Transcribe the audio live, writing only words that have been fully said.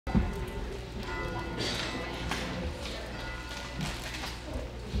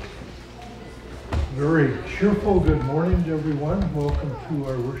Very cheerful good morning to everyone. Welcome to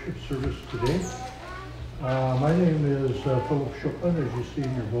our worship service today. My name is Philip Schuppman, as you see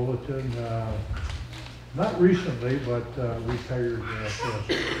in your bulletin. Not recently, but retired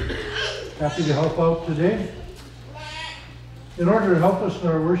Happy to help out today. In order to help us in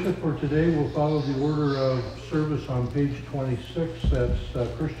our worship for today, we'll follow the order of service on page 26.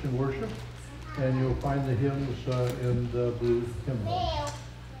 That's Christian worship. And you'll find the hymns in the blue hymnal.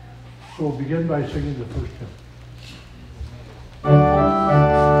 So we'll begin by singing the first hymn.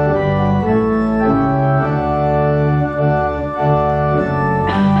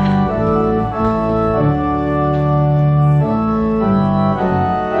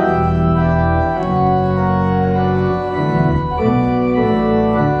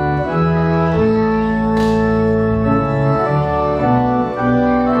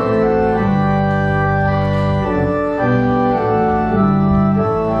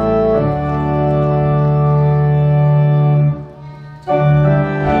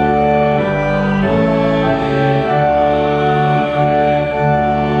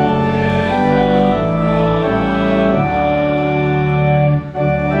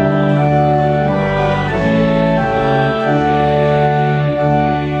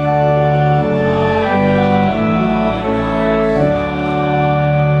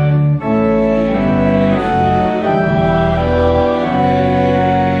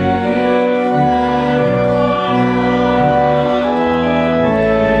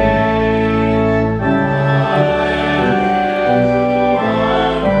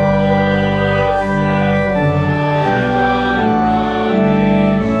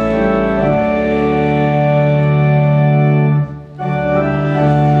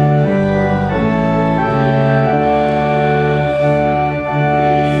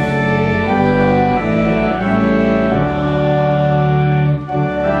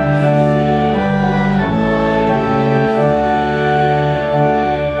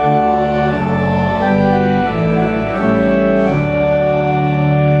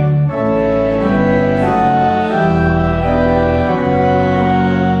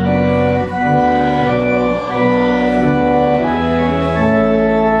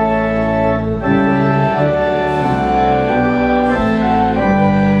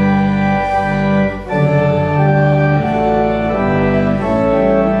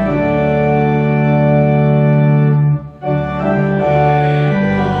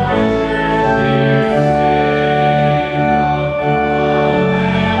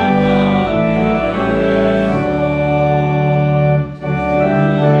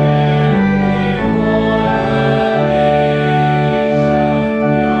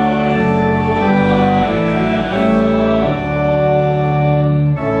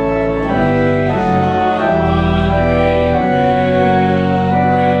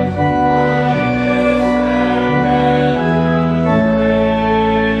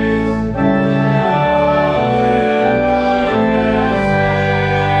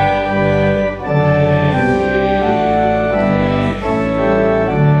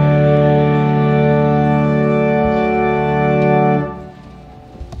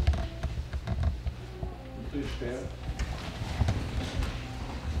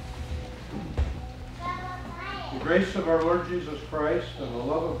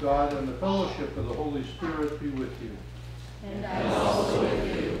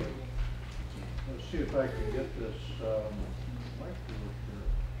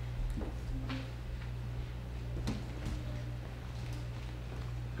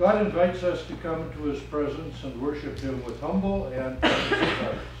 God invites us to come into His presence and worship Him with humble and thankful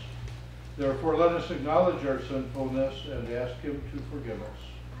hearts. Therefore, let us acknowledge our sinfulness and ask Him to forgive us.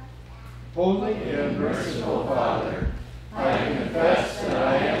 Holy and merciful Father, I confess that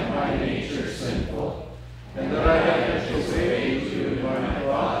I am by nature sinful, and that I have disobeyed you in my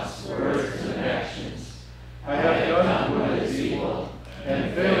thoughts, words, and actions. I have done what is evil,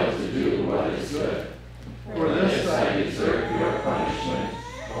 and failed to do what is good. For this I deserve your punishment,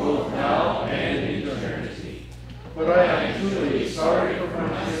 both now and in eternity. But I am truly sorry for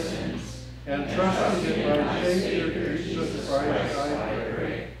my sins, and trusting in my Savior Jesus Christ, I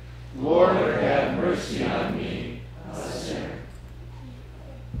pray. Lord, have mercy on me, a sinner.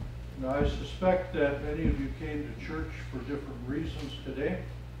 Now, I suspect that many of you came to church for different reasons today,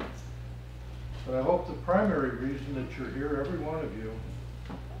 but I hope the primary reason that you're here, every one of you,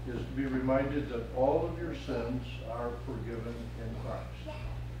 is to be reminded that all of your sins are forgiven in Christ.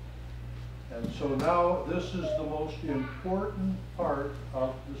 And so now this is the most important part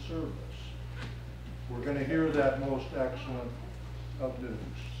of the service. We're going to hear that most excellent of news.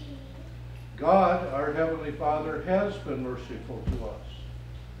 God, our Heavenly Father, has been merciful to us.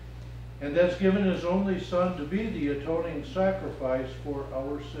 and has given his only Son to be the atoning sacrifice for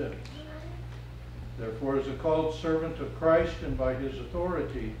our sins. Therefore, as a called servant of Christ and by his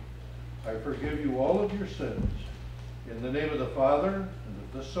authority, I forgive you all of your sins. In the name of the Father, and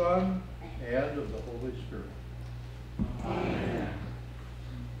of the Son, and of the Holy Spirit. Amen.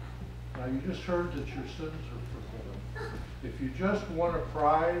 Now, you just heard that your sins are forgiven. If you just won a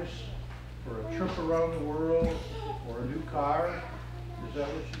prize for a trip around the world or a new car, is that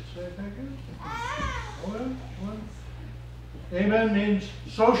what you'd say, Megan? Oh, yeah? Amen means,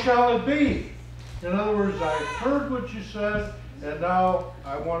 so shall it be. In other words, I heard what you said, and now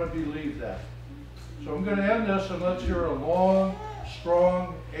I want to believe that. So I'm going to end this, and let's hear a long,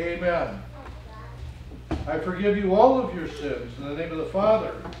 strong amen. I forgive you all of your sins in the name of the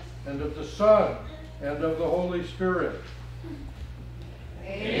Father, and of the Son, and of the Holy Spirit.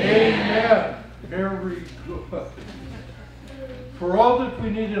 Amen. Very good. For all that we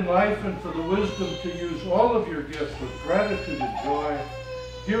need in life and for the wisdom to use all of your gifts with gratitude and joy,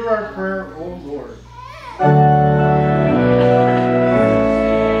 hear our prayer, O Lord.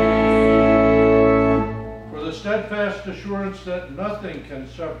 For the steadfast assurance that nothing can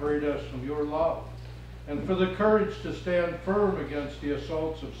separate us from your love, and for the courage to stand firm against the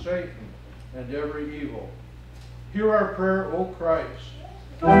assaults of Satan and every evil. Hear our prayer, O Christ.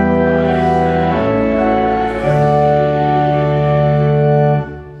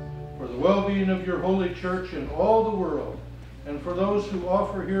 For the well-being of your holy church in all the world, and for those who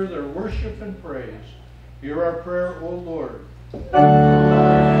offer here their worship and praise, hear our prayer, O Lord.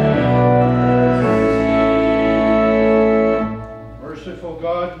 Merciful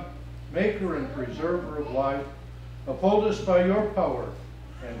God, maker and preserver of life, uphold us by your power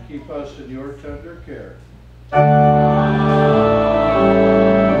and keep us in your tender care.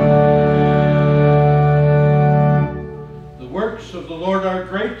 The works of the Lord are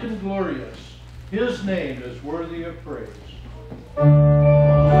great and glorious. His name is worthy of praise.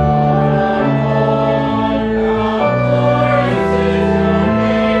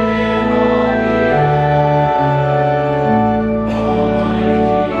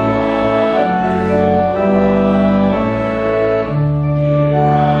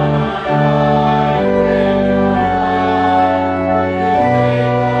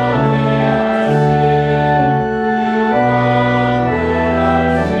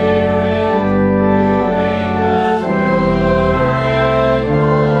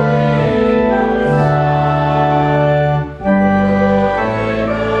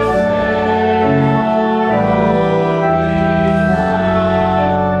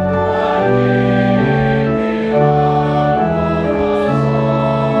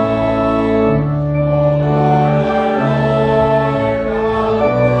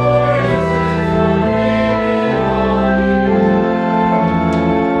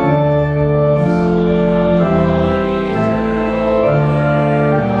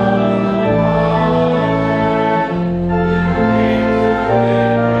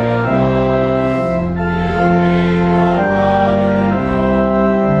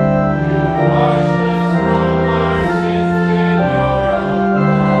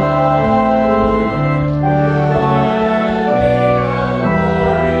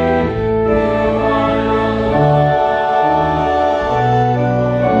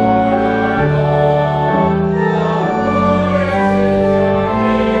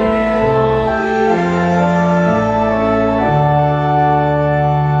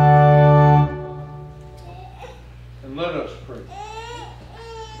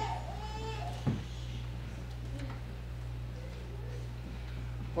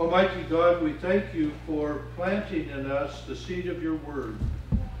 Almighty God, we thank you for planting in us the seed of your word.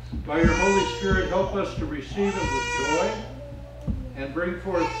 By your Holy Spirit, help us to receive it with joy and bring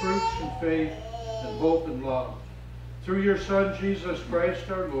forth fruits in faith and hope and love. Through your Son, Jesus Christ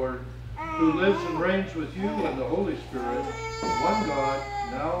our Lord, who lives and reigns with you and the Holy Spirit, one God,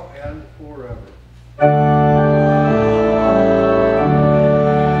 now and forever.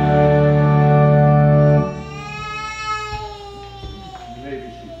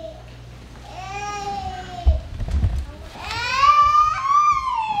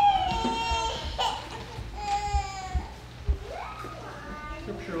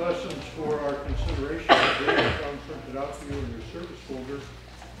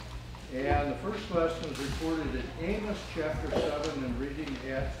 Chapter 7 and reading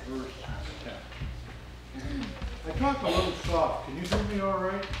at verse 10. I talk a little soft. Can you hear me all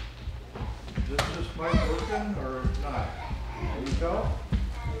right? Is this mic working or not? Can you tell?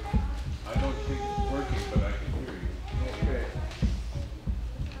 I don't think it's working, but I can hear you. Okay.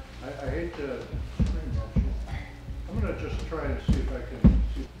 I hate to scream at you. I'm going to just try and see if I can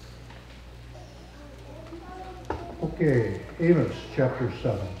see. Okay, Amos chapter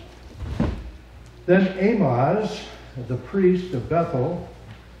 7. Then Amos, the priest of Bethel,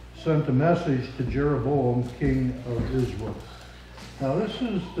 sent a message to Jeroboam, king of Israel. Now this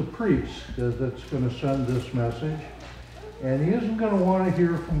is the priest that's going to send this message, and he isn't going to want to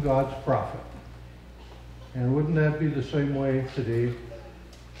hear from God's prophet. And wouldn't that be the same way today?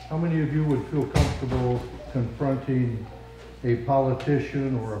 How many of you would feel comfortable confronting a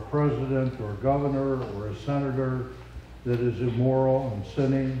politician or a president or a governor or a senator that is immoral and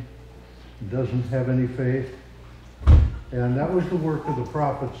sinning and doesn't have any faith? And that was the work of the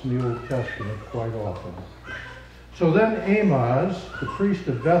prophets in the Old Testament quite often. So then Amos, the priest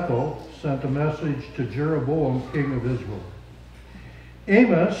of Bethel, sent a message to Jeroboam, king of Israel.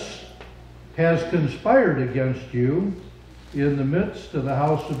 Amos has conspired against you in the midst of the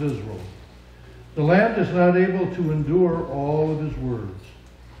house of Israel. The land is not able to endure all of his words.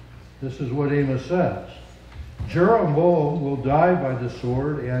 This is what Amos says. Jeroboam will die by the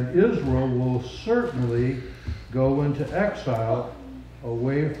sword, and Israel will certainly go into exile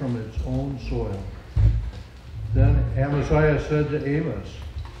away from its own soil. Then Amaziah said to Amos,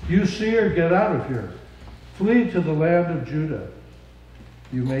 "You seer, get out of here. Flee to the land of Judah.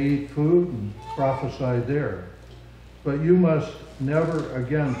 You may eat food and prophesy there, but you must never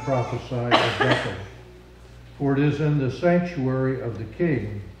again prophesy at Bethel, for it is in the sanctuary of the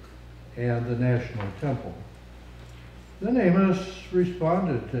king and the national temple." Then Amos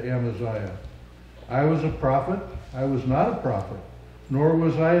responded to Amaziah, "I was a prophet. I was not a prophet, nor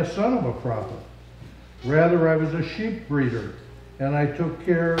was I a son of a prophet. Rather, I was a sheep breeder, and I took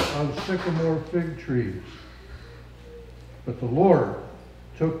care of sycamore fig trees. But the Lord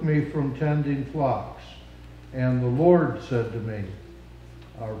took me from tending flocks, and the Lord said to me,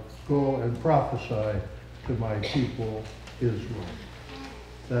 go and prophesy to my people Israel."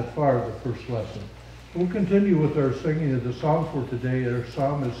 That far, the first lesson. We'll continue with our singing of the psalm for today. Our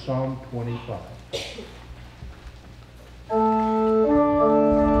psalm is Psalm 25.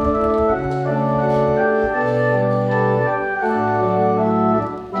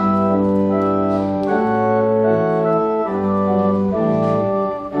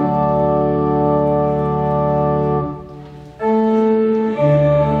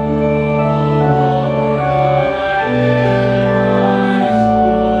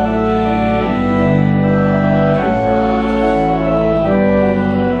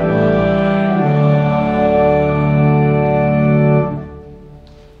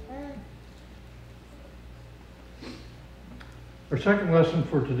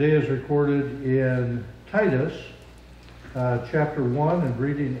 For today is recorded in Titus chapter 1 and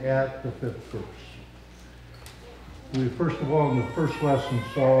reading at the 5th verse. We first of all in the first lesson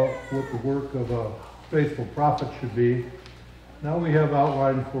saw what the work of a faithful prophet should be. Now we have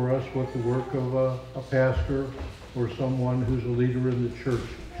outlined for us what the work of a pastor or someone who's a leader in the church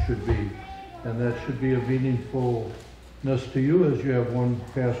should be. And that should be a meaningfulness to you as you have one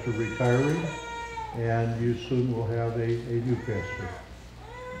pastor retiring and you soon will have a new pastor.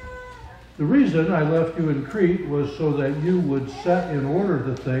 The reason I left you in Crete was so that you would set in order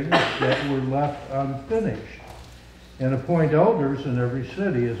the things that were left unfinished, and appoint elders in every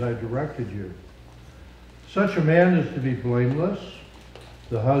city as I directed you. Such a man is to be blameless,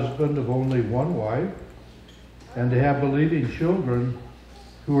 the husband of only one wife, and to have believing children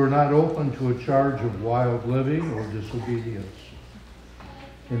who are not open to a charge of wild living or disobedience.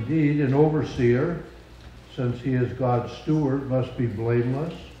 Indeed, an overseer, since he is God's steward, must be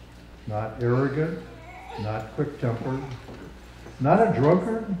blameless, not arrogant, not quick-tempered, not a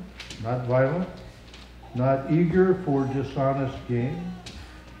drunkard, not violent, not eager for dishonest gain.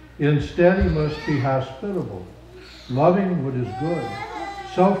 Instead, he must be hospitable, loving what is good,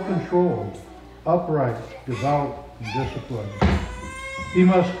 self-controlled, upright, devout, and disciplined. He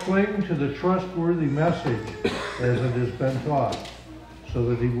must cling to the trustworthy message as it has been taught, so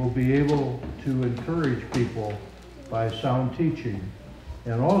that he will be able to encourage people by sound teaching,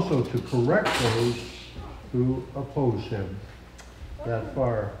 and also to correct those who oppose him. That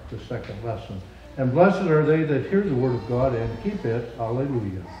far, the second lesson. And blessed are they that hear the word of God and keep it.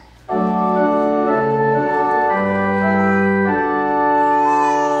 Alleluia.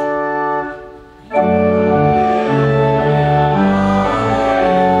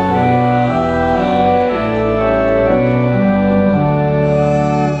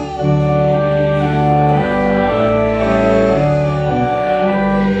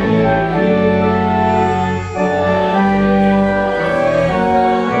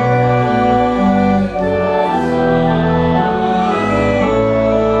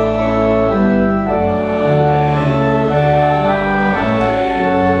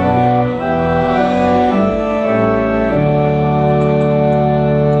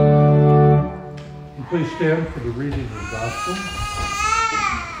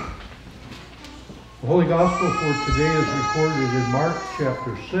 The Holy Gospel for today is recorded in Mark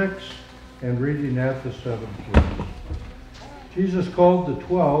chapter 6 and reading at the 7th verse. Jesus called the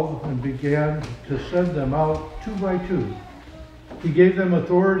 12 and began to send them out 2 by 2. He gave them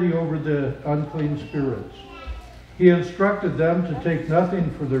authority over the unclean spirits. He instructed them to take nothing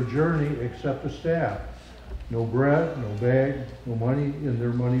for their journey except a staff, no bread, no bag, no money in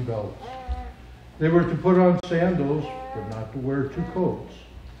their money belts. They were to put on sandals, but not to wear 2 coats.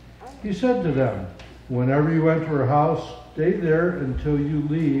 He said to them, "Whenever you enter a house, stay there until you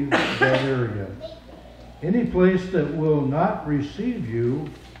leave that area. Any place that will not receive you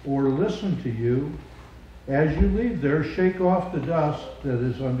or listen to you, as you leave there, shake off the dust that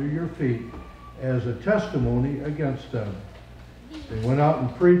is under your feet as a testimony against them." They went out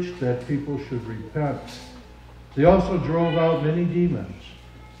and preached that people should repent. They also drove out many demons.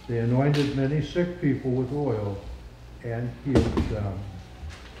 They anointed many sick people with oil and healed them.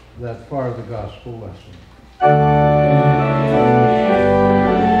 That far the gospel lesson.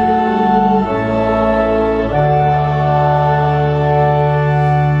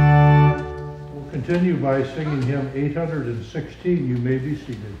 We'll continue by singing hymn 816. You may be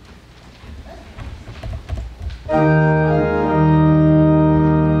seated.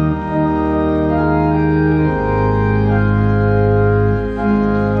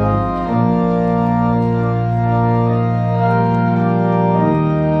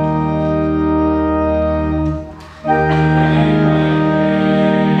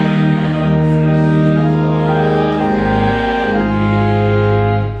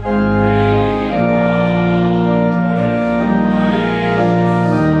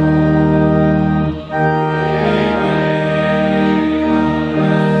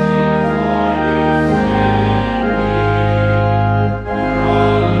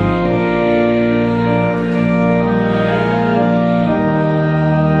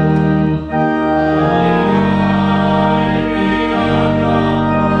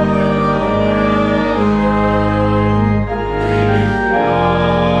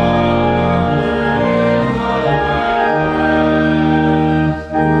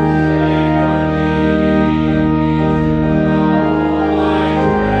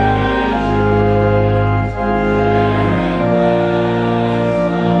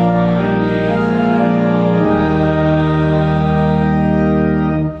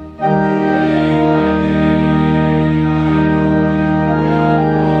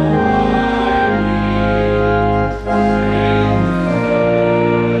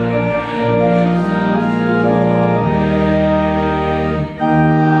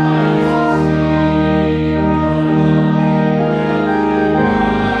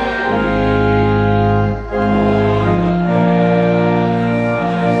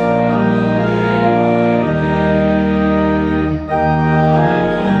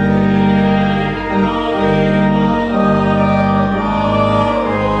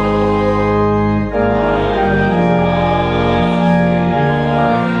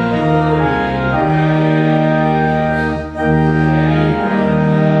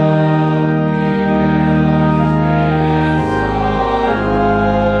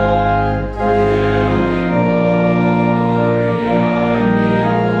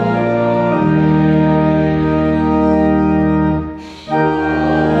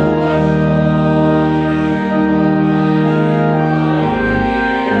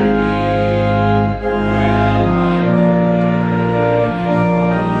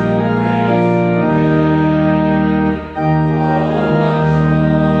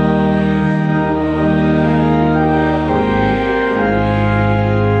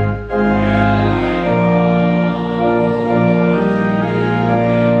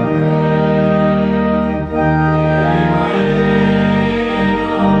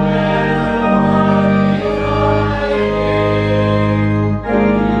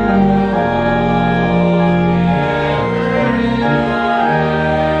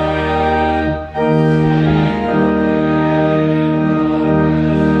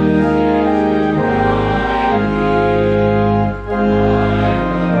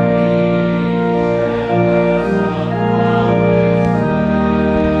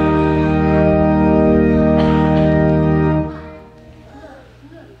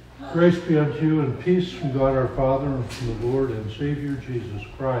 Grace be unto you and peace from God our Father and from the Lord and Savior Jesus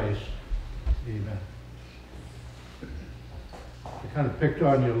Christ. Amen. I kind of picked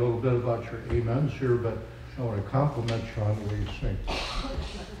on you a little bit about your amens here, but I want to compliment you on the way you sing.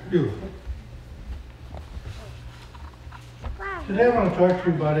 Beautiful. Today I want to talk to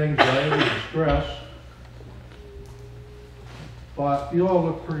you about anxiety and stress, but you all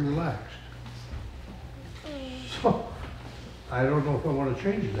look pretty relaxed. So I don't know if I want to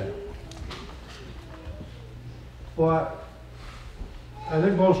change that. Well, I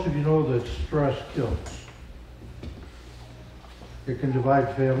think most of you know that stress kills. It can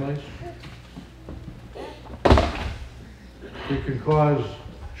divide families. It can cause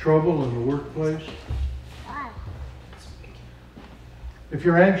trouble in the workplace. If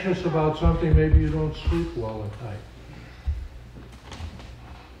you're anxious about something, maybe you don't sleep well at night.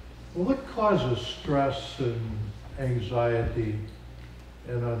 Well, what causes stress and anxiety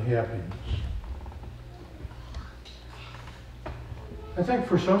and unhappiness? I think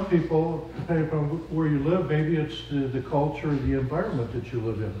for some people, depending upon where you live, maybe it's the culture, the environment that you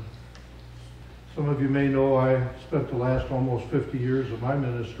live in. Some of you may know I spent the last almost 50 years of my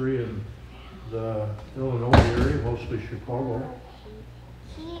ministry in the Illinois area, mostly Chicago.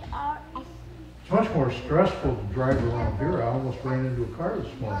 It's much more stressful to drive around here. I almost ran into a car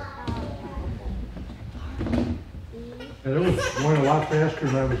this morning. And it was going a lot faster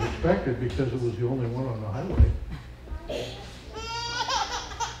than I was expected because it was the only one on the highway.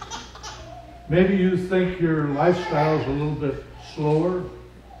 Maybe you think your lifestyle is a little bit slower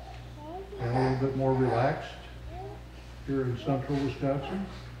and a little bit more relaxed here in central Wisconsin.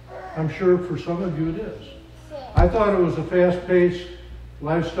 I'm sure for some of you it is. I thought it was a fast-paced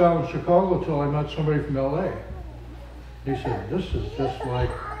lifestyle in Chicago until I met somebody from LA. He said, this is just like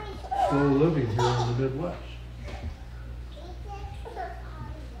slow living here in the Midwest.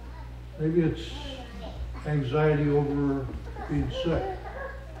 Maybe it's anxiety over being sick.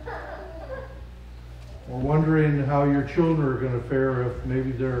 Or wondering how your children are going to fare if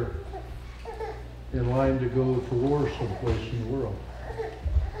maybe they're in line to go to war someplace in the world.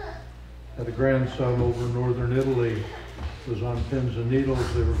 Had a grandson over in northern Italy, was on pins and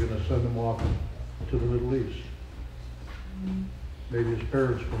needles. They were going to send him off to the Middle East. Maybe his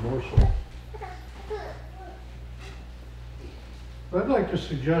parents were more so. But I'd like to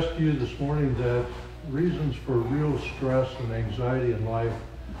suggest to you this morning that reasons for real stress and anxiety in life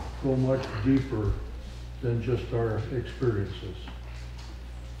go much deeper than just our experiences.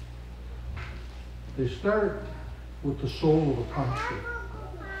 They start with the soul of a country.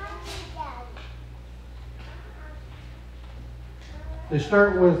 They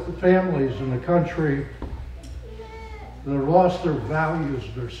start with families in a country that have lost their values,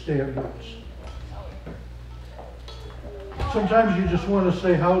 their standards. Sometimes you just want to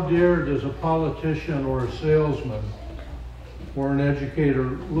say, how dare does a politician or a salesman or an educator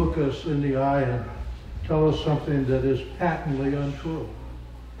look us in the eye and tell us something that is patently untrue?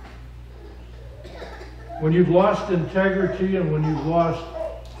 When you've lost integrity and when you've lost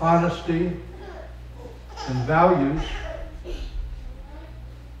honesty and values,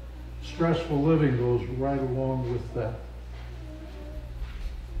 stressful living goes right along with that.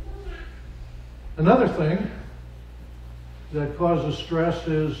 Another thing that causes stress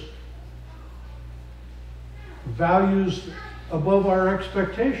is values above our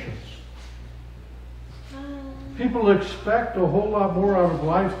expectations. People expect a whole lot more out of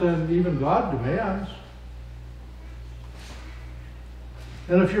life than even God demands.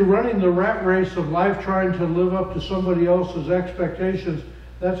 And if you're running the rat race of life trying to live up to somebody else's expectations,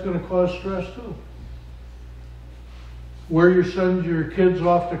 that's going to cause stress too. Where you send your kids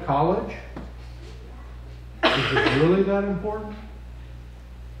off to college, is it really that important?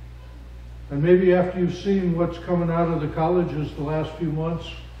 And maybe after you've seen what's coming out of the colleges the last few months,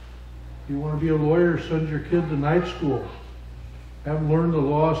 you want to be a lawyer, send your kid to night school. Have him learn the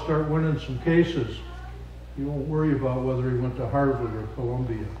law, start winning some cases. You won't worry about whether he went to Harvard or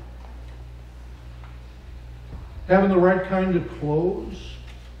Columbia. Having the right kind of clothes.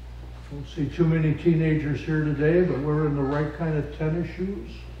 Don't see too many teenagers here today, but wearing the right kind of tennis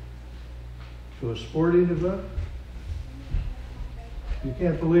shoes to a sporting event. You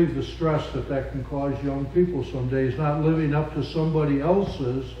can't believe the stress that can cause young people some days, not living up to somebody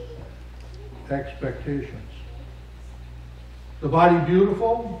else's expectations. The body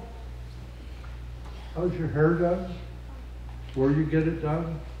beautiful? How's your hair done? Where you get it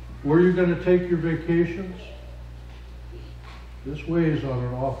done? Where you're going to take your vacations? This weighs on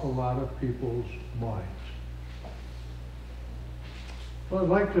an awful lot of people's minds. Well, I'd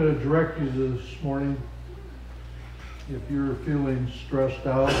like to direct you this morning, if you're feeling stressed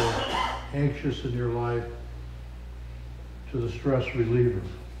out or anxious in your life, to the stress reliever.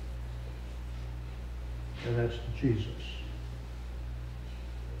 And that's Jesus.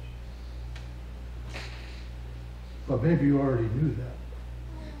 But maybe you already knew that.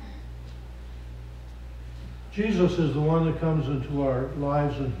 Jesus is the one that comes into our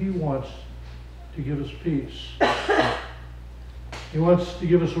lives, and he wants to give us peace. He wants to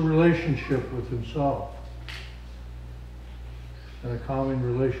give us a relationship with himself and a calming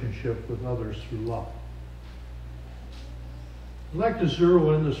relationship with others through love. I'd like to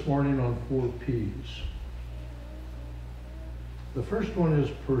zero in this morning on 4 P's. The first one is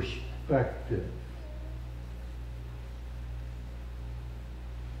perspective.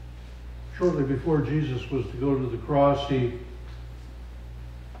 Shortly before Jesus was to go to the cross, he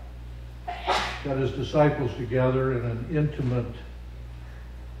got his disciples together in an intimate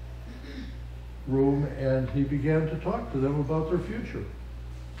room, and he began to talk to them about their future.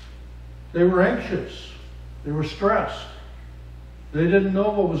 They were anxious. They were stressed. They didn't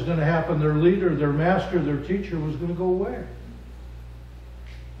know what was going to happen. Their leader, their master, their teacher was going to go away.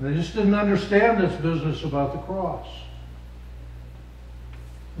 And they just didn't understand this business about the cross.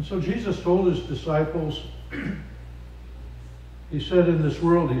 And so Jesus told his disciples, he said, in this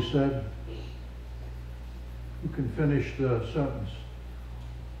world, he said, who can finish the sentence?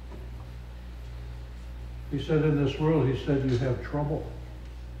 He said, in this world, he said, you have trouble.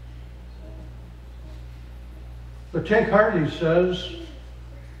 But take heart, he says,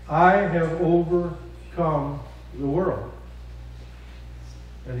 I have overcome the world.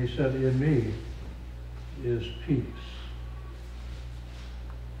 And he said, in me is peace.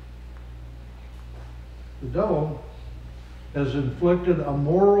 The devil has inflicted a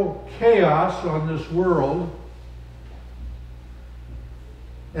moral chaos on this world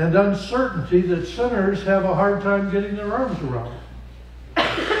and uncertainty that sinners have a hard time getting their arms around.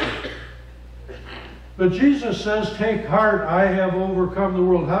 But Jesus says, take heart, I have overcome the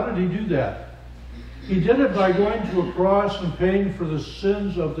world. How did he do that? He did it by going to a cross and paying for the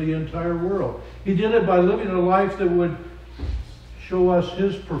sins of the entire world. He did it by living a life that would show us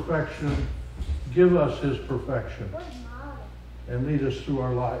his perfection, give us his perfection, and lead us through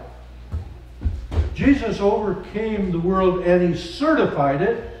our life. Jesus overcame the world, and he certified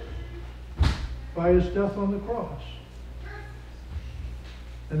it by his death on the cross.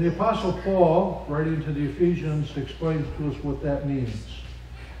 And the Apostle Paul, writing to the Ephesians, explains to us what that means.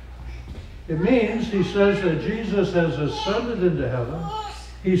 It means, he says, that Jesus has ascended into heaven.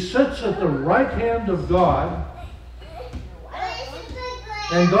 He sits at the right hand of God.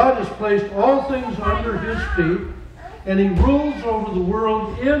 And God has placed all things under his feet. And he rules over the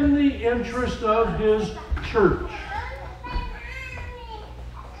world in the interest of his church.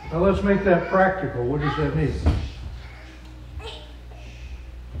 Now let's make that practical. What does that mean?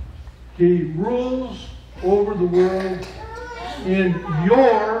 He rules over the world in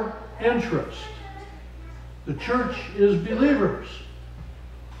your interest. The church is believers.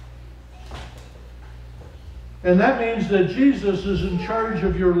 And that means that Jesus is in charge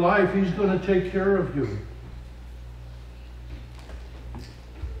of your life. He's going to take care of you.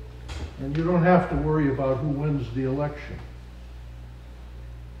 And you don't have to worry about who wins the election.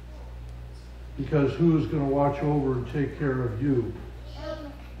 Because who is going to watch over and take care of you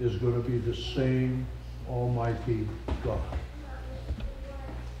is going to be the same Almighty God.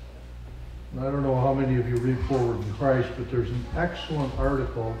 And I don't know how many of you read Forward in Christ, but there's an excellent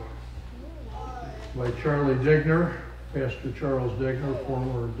article by Charlie Digner, Pastor Charles Digner,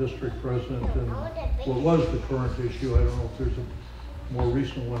 former district president, and what was the current issue. I don't know if there's a more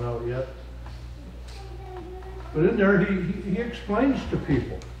recent one out yet. But in there, he explains to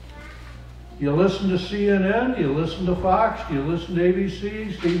people. You listen to CNN, you listen to Fox, you listen to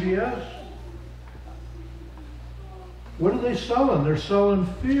ABC, CBS. What are they selling? They're selling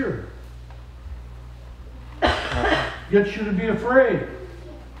fear. Gets you to be afraid.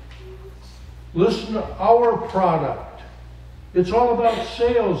 Listen to our product. It's all about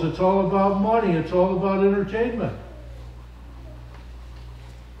sales. It's all about money. It's all about entertainment.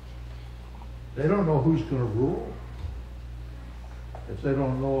 They don't know who's going to rule if they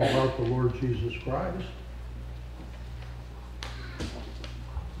don't know about the Lord Jesus Christ.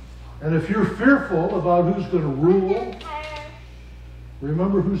 And if you're fearful about who's going to rule,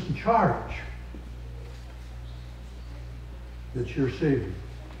 remember who's in charge. It's your Savior.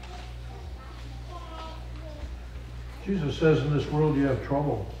 Jesus says in this world you have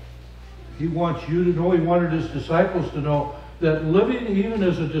trouble. He wants you to know, he wanted his disciples to know that living even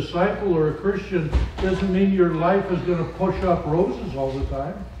as a disciple or a Christian doesn't mean your life is going to push up roses all the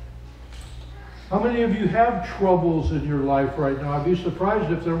time. How many of you have troubles in your life right now? I'd be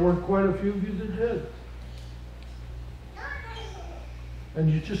surprised if there weren't quite a few of you that did. And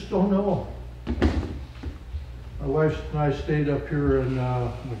you just don't know. My wife and I stayed up here in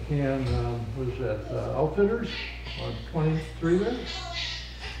McCann, what is that, Outfitters on 23 there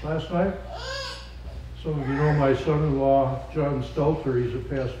last night. Some of you know my son-in-law, John Stelter. He's a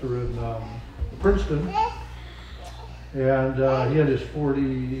pastor in Princeton. And he had his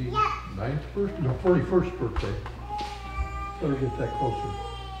 41st birthday. Better get that closer.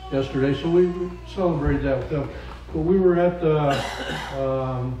 yesterday, so we celebrated that with them. But we were at the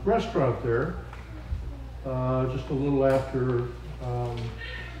restaurant there just a little after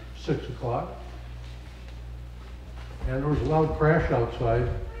 6 o'clock. And there was a loud crash outside.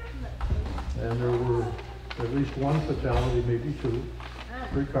 And there were at least one fatality, maybe two.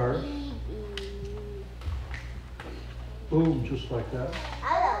 3 cars. Boom, just like that.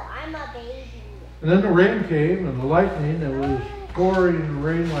 Hello, I'm a baby. And then the rain came and the lightning. It was pouring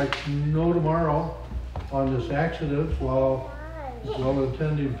rain like no tomorrow on this accident while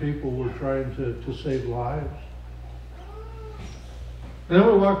well-intending people were trying to save lives. And then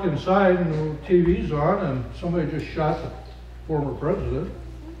we walked inside and the TV's on and somebody just shot the former president.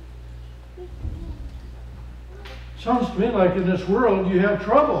 Sounds to me like in this world you have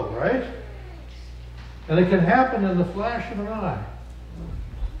trouble, right? And it can happen in the flash of an eye.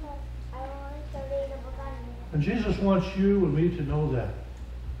 And Jesus wants you and me to know that.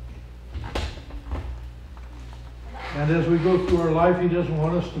 And as we go through our life, He doesn't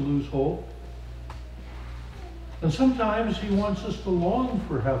want us to lose hope. And sometimes He wants us to long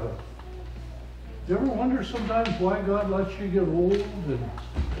for heaven. You ever wonder sometimes why God lets you get old and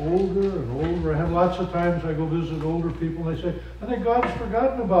older and older? I have lots of times I go visit older people and they say, I think God's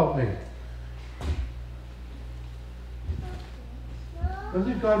forgotten about me. I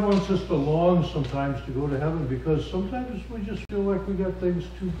think God wants us to long sometimes to go to heaven because sometimes we just feel like we got things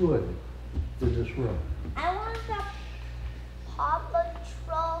too good in this world. I want the Paw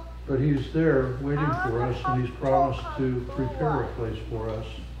Patrol. But He's there waiting for us, and He's promised to prepare a place for us.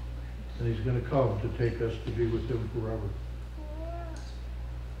 And He's going to come to take us to be with Him forever.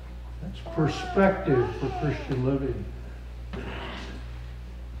 That's perspective for Christian living.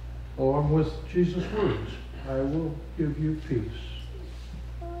 Along with Jesus' words, I will give you peace.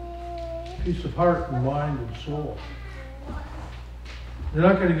 Peace of heart and mind and soul. You're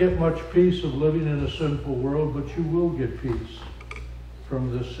not going to get much peace of living in a sinful world, but you will get peace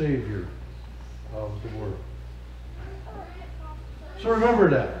from the Savior of the world. So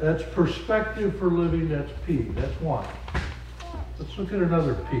remember that. That's perspective for living. That's P. That's one. Let's look at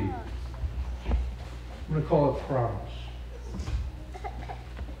another P. I'm going to call it promise.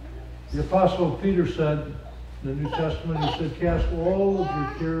 The Apostle Peter said in the New Testament, he said, cast all of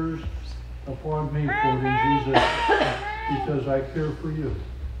your cares upon me, quoting Jesus, because I care for you.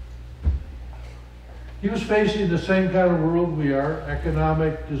 He was facing the same kind of world we are,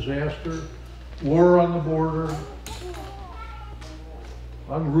 economic disaster, war on the border,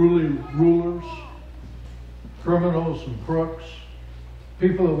 unruly rulers, criminals and crooks,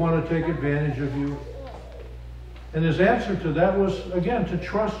 people that want to take advantage of you. And his answer to that was, again, to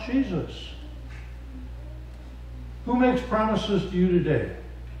trust Jesus. Who makes promises to you today?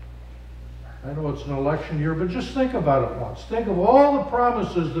 I know it's an election year, but just think about it once. Think of all the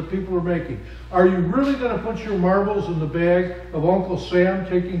promises that people are making. Are you really going to put your marbles in the bag of Uncle Sam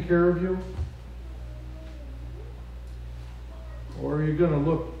taking care of you? Or are you going to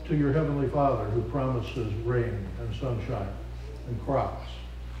look to your Heavenly Father who promises rain and sunshine and crops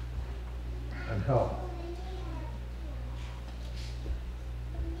and help?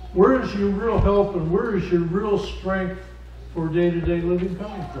 Where is your real help and where is your real strength for day-to-day living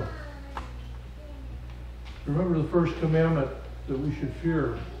coming from? Remember the first commandment, that we should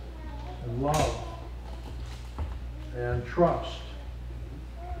fear and love and trust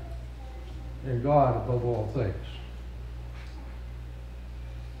in God above all things.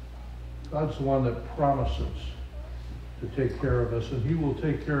 God's the one that promises to take care of us, and He will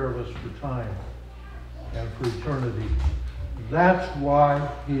take care of us for time and for eternity. That's why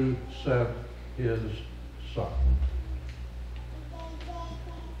He sent His Son.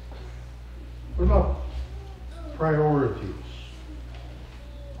 What about priorities?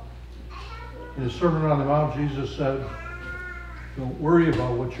 In His Sermon on the Mount, Jesus said, don't worry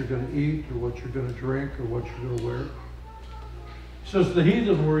about what you're going to eat or what you're going to drink or what you're going to wear. He says the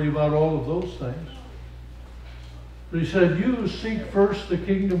heathen worry about all of those things. But He said, you seek first the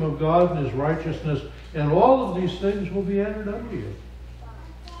kingdom of God and His righteousness, and all of these things will be added unto you.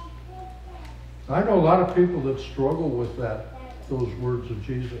 I know a lot of people that struggle with those words of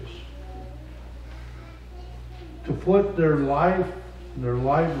Jesus. To put their life and their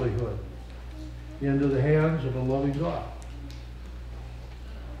livelihood into the hands of a loving God.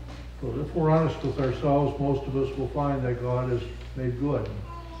 But if we're honest with ourselves, most of us will find that God has made good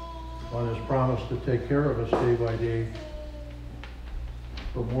on His promise to take care of us day by day,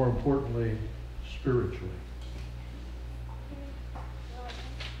 but more importantly, spiritually.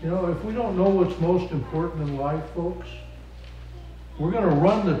 You know, if we don't know what's most important in life, folks, we're going to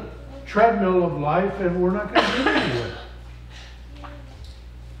run the treadmill of life and we're not going to get anywhere.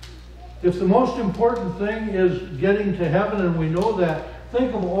 If the most important thing is getting to heaven, and we know that,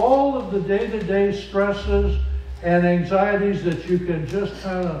 think of all of the day-to-day stresses and anxieties that you can just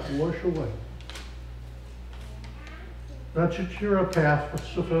kind of wash away. Not that you're a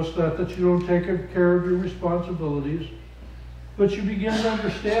pacifist, not that you don't take care of your responsibilities, but you begin to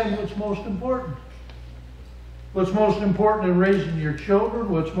understand what's most important. What's most important in raising your children,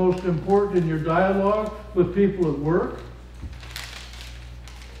 what's most important in your dialogue with people at work,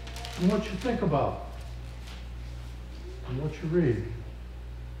 and what you think about, and what you read,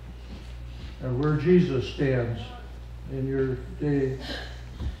 and where Jesus stands in your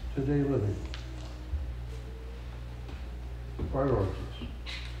day-to-day living. Priorities.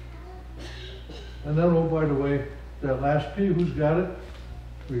 And then, oh, by the way, that last P, who's got it?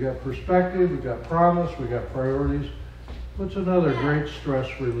 We got perspective, we got promise, we got priorities. What's another great stress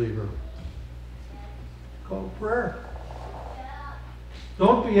reliever? Called prayer.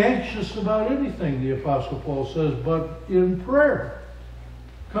 Don't be anxious about anything, the Apostle Paul says, but in prayer.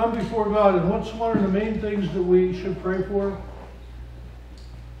 Come before God. And what's one of the main things that we should pray for?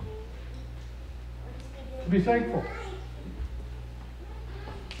 To be thankful.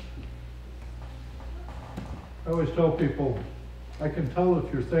 I always tell people, I can tell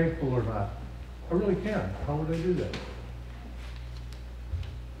if you're thankful or not. I really can. How would I do that?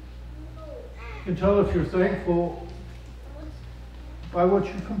 You can tell if you're thankful by what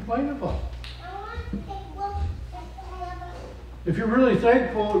you complain about. If you're really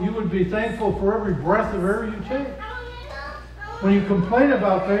thankful, you would be thankful for every breath of air you take. When you complain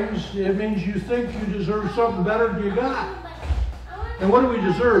about things, it means you think you deserve something better than you got. And what do we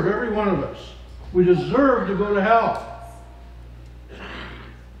deserve? Every one of us. We deserve to go to hell.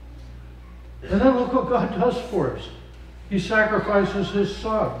 And then look what God does for us. He sacrifices His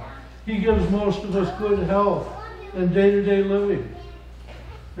Son. He gives most of us good health and day-to-day living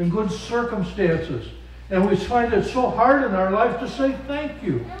and good circumstances. And we find it so hard in our life to say thank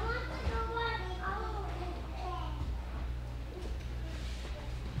you.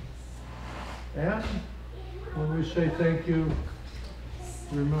 And when we say thank you,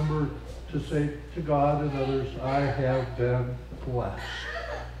 remember to say to God and others, I have been blessed.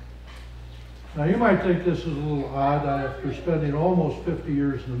 Now you might think this is a little odd. After spending almost 50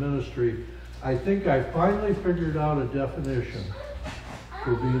 years in the ministry, I think I finally figured out a definition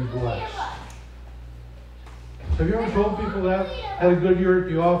for being blessed. Have you ever told people that? Had a good year at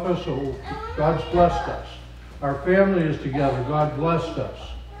the office, so God's blessed us. Our family is together, God blessed us.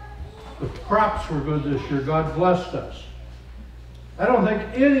 The crops were good this year, God blessed us. I don't think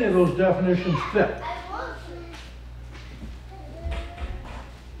any of those definitions fit.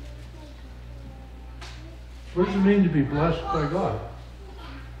 What does it mean to be blessed by God?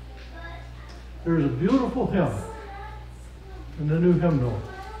 There's a beautiful hymn in the new hymnal.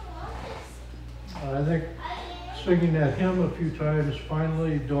 I think singing that hymn a few times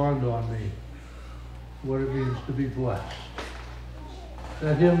finally dawned on me what it means to be blessed.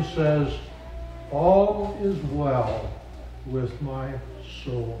 That hymn says, all is well with my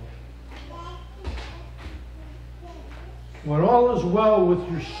soul. When all is well with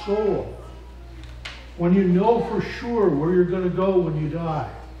your soul, when you know for sure where you're going to go when you die,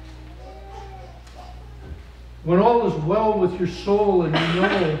 when all is well with your soul and you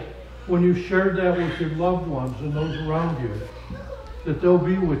know when you've shared that with your loved ones and those around you, that they'll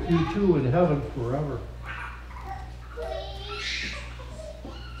be with you too in heaven forever.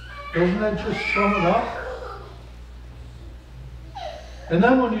 Doesn't that just sum it up? And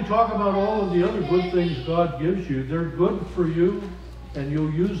then when you talk about all of the other good things God gives you, they're good for you and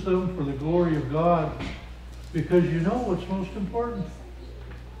you'll use them for the glory of God because you know what's most important.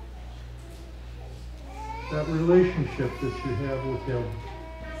 That relationship that you have with Him.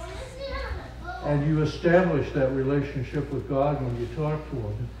 And you establish that relationship with God when you talk to Him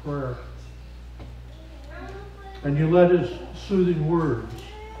in prayer. And you let His soothing words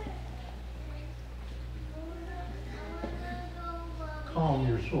calm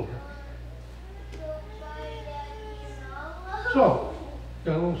your soul. So,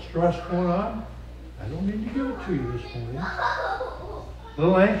 got a little stress going on? I don't need to give it to you this morning. A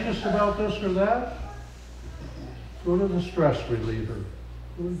little anxious about this or that? Go to the stress reliever.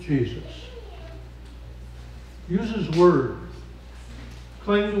 Go to Jesus. Use His Word.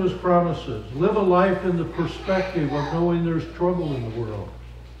 Cling to His promises. Live a life in the perspective of knowing there's trouble in the world.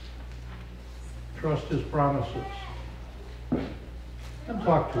 Trust His promises. And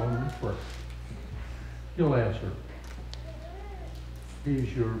talk to Him in prayer. He'll answer.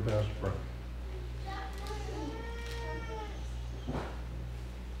 He's your best friend.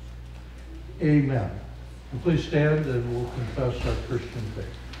 Amen. And please stand and we'll confess our Christian faith.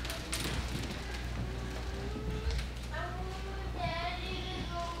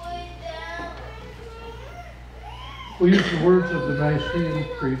 We use the words of the Nicene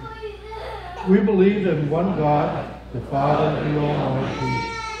Creed. We believe in one God, the Father, the Almighty,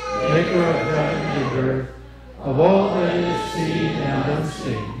 maker of heaven and earth, of all that is seen and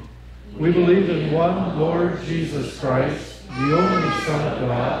unseen. We believe in one Lord Jesus Christ, the only Son of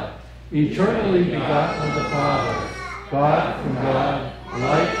God, eternally begotten of the Father, God from God,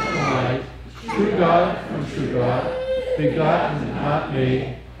 light from light, true God from true God, begotten, not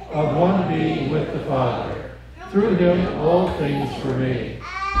made, of one being with the Father. Through him all things were made.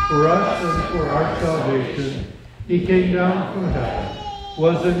 For us and for our salvation, he came down from heaven,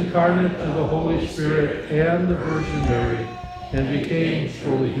 was incarnate to the Holy Spirit and the Virgin Mary, and became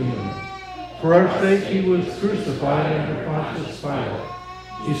fully human. For our sake he was crucified under Pontius Pilate.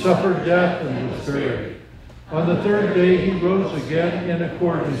 He suffered death and was buried. On the third day he rose again in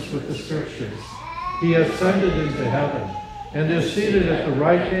accordance with the Scriptures. He ascended into heaven and is seated at the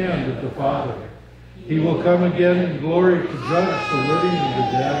right hand of the Father. He will come again in glory to judge the living and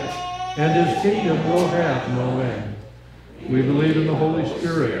the dead, and his kingdom will have no end. We believe in the Holy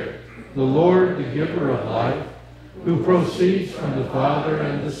Spirit, the Lord, the giver of life, who proceeds from the Father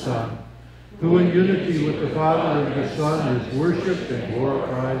and the Son, who in unity with the Father and the Son is worshipped and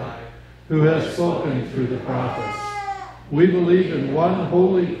glorified, who has spoken through the prophets. We believe in one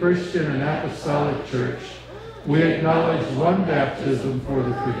holy Christian and apostolic church. We acknowledge one baptism for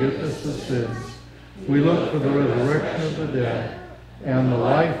the forgiveness of sins. We look for the resurrection of the dead and the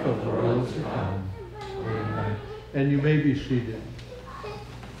life of the world to come. Amen. And you may be seated.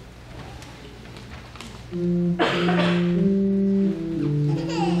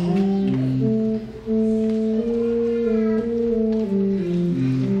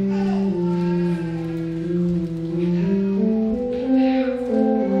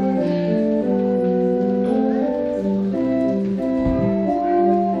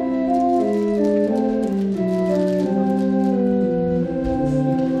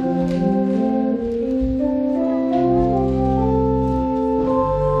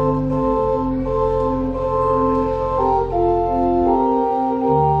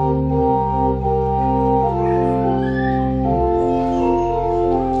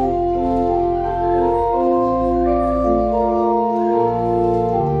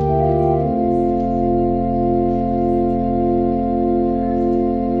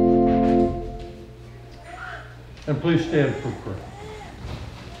 And please stand for prayer.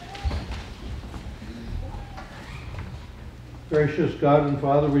 Gracious God and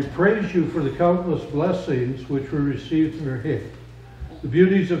Father, we praise you for the countless blessings which we receive from your hand. The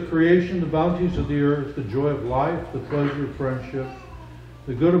beauties of creation, the bounties of the earth, the joy of life, the pleasure of friendship,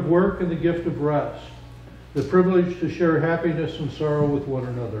 the good of work, and the gift of rest, the privilege to share happiness and sorrow with one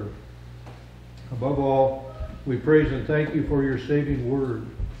another. Above all, we praise and thank you for your saving word,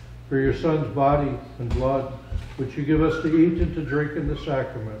 for your Son's body and blood, which you give us to eat and to drink in the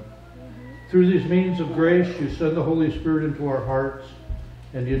sacrament. Through these means of grace, you send the Holy Spirit into our hearts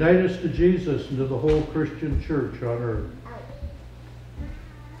and unite us to Jesus and to the whole Christian church on earth.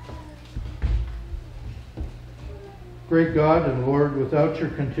 Great God and Lord, without your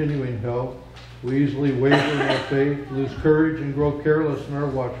continuing help, we easily waver in our faith, lose courage, and grow careless in our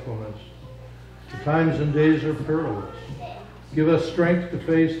watchfulness. The times and days are perilous. Give us strength to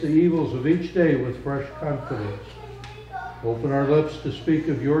face the evils of each day with fresh confidence. Open our lips to speak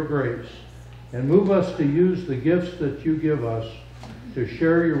of your grace, and move us to use the gifts that you give us to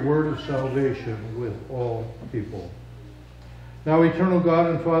share your word of salvation with all people. Now, eternal God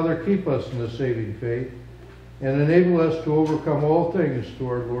and Father, keep us in the saving faith, and enable us to overcome all things through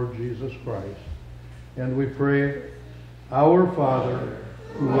our Lord Jesus Christ. And we pray, Our Father,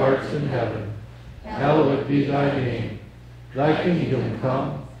 who art in heaven, hallowed be thy name. Thy kingdom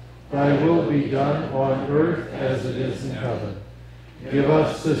come, thy will be done on earth as it is in heaven. Give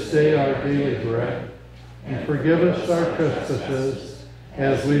us this day our daily bread, and forgive us our trespasses,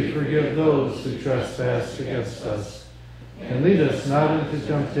 as we forgive those who trespass against us. And lead us not into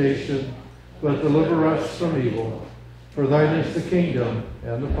temptation, but deliver us from evil. For thine is the kingdom,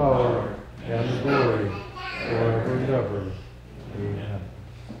 and the power, and the glory, forever and ever. Amen.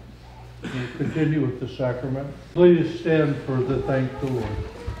 We'll continue with the sacrament. Please stand for the thank the Lord.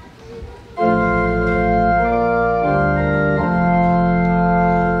 Amen.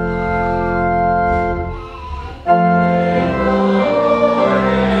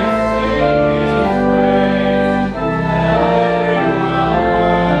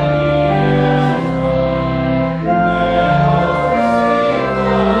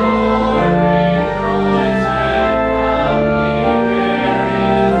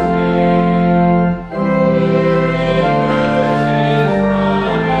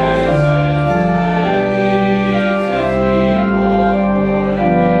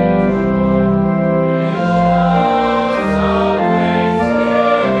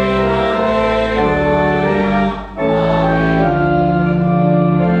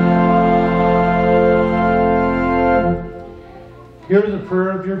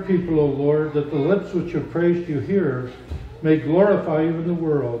 Preserve your people, O Lord, that the lips which have praised you here may glorify you in the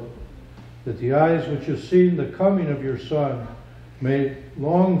world, that the eyes which have seen the coming of your Son may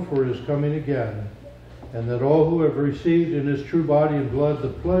long for his coming again, and that all who have received in his true body and blood the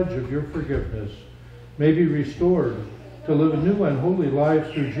pledge of your forgiveness may be restored to live a new and holy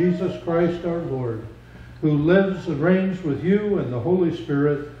life through Jesus Christ our Lord, who lives and reigns with you and the Holy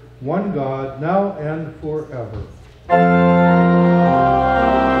Spirit, one God, now and forever.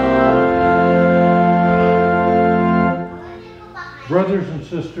 Brothers and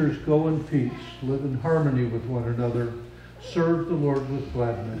sisters, go in peace, live in harmony with one another, serve the Lord with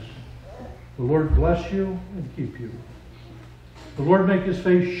gladness. The Lord bless you and keep you. The Lord make his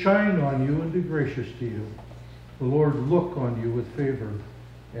face shine on you and be gracious to you. The Lord look on you with favor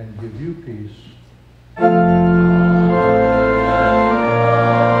and give you peace.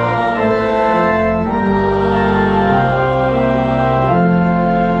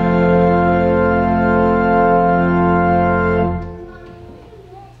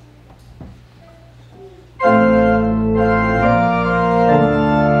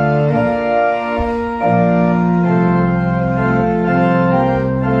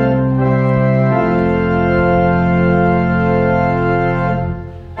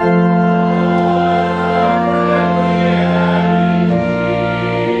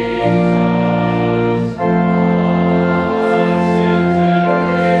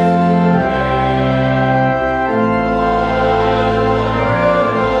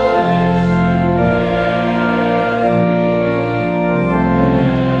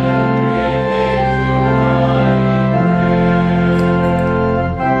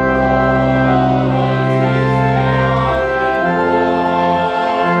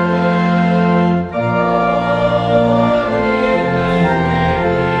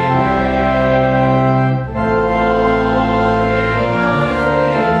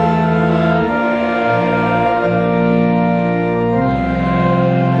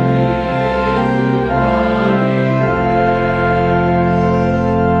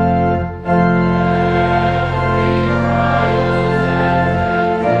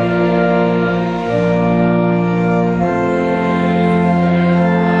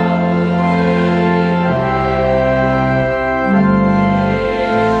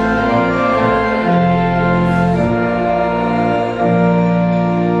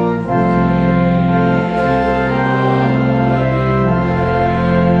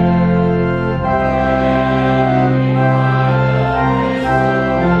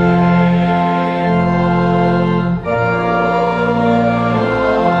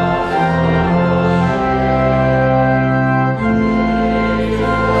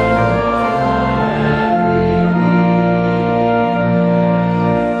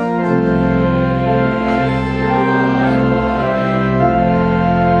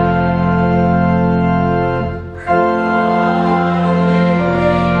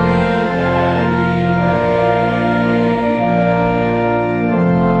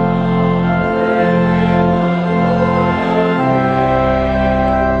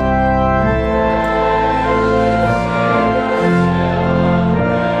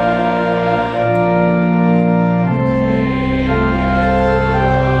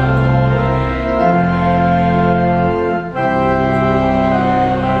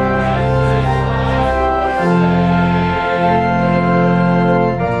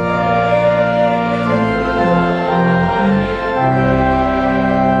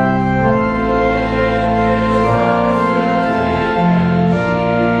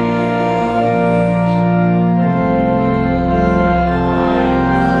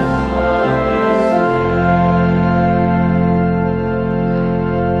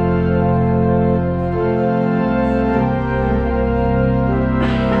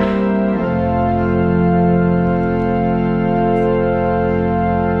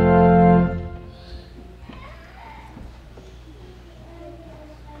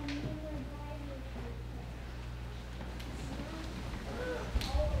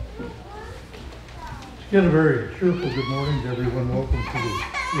 Again, a very cheerful good morning to everyone. Welcome to the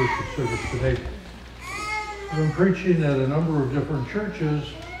worship service today. I've been preaching at a number of different churches,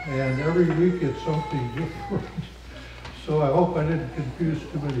 and every week it's something different. So I hope I didn't confuse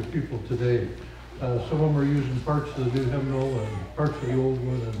too many people today. Some of them are using parts of the new hymnal and parts of the old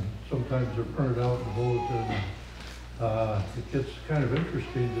one, and sometimes they're printed out in the bulletin. It gets kind of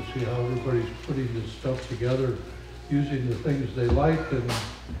interesting to see how everybody's putting this stuff together, using the things they like and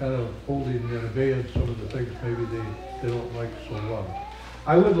kind of holding in abeyance some of the things maybe they don't like so well.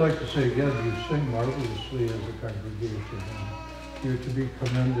 I would like to say again, you sing marvelously as a congregation, and you're to be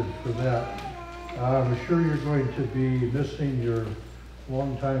commended for that. I'm sure you're going to be missing your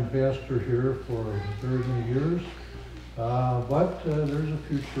longtime pastor here for very many years. But there's a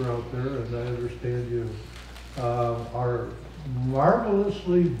future out there, and I understand you are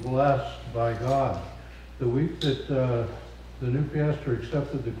marvelously blessed by God. The week that the new pastor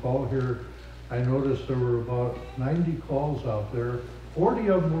accepted the call here, I noticed there were about 90 calls out there. 40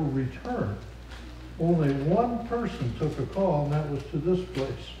 of them were returned. Only one person took a call, and that was to this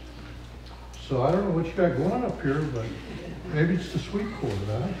place. So I don't know what you got going up here, but maybe it's the sweet corn,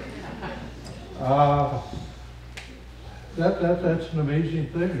 huh? That's an amazing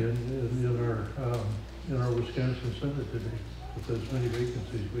thing in our Wisconsin Senate today, with as many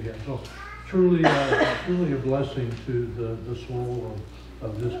vacancies we have. So truly a blessing to the soul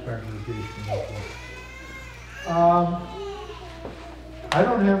of this congregation. I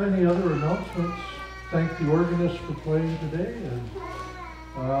don't have any other announcements. Thank the organist for playing today, and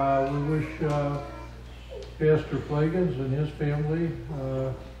we wish Pastor Flagans and his family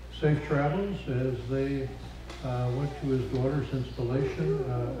safe travels as they went to his daughter's installation,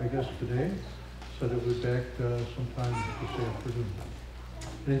 I guess today. Said it was back sometime this afternoon.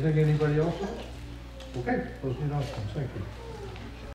 Anything anybody else has? Okay, close the announcements. Thank you.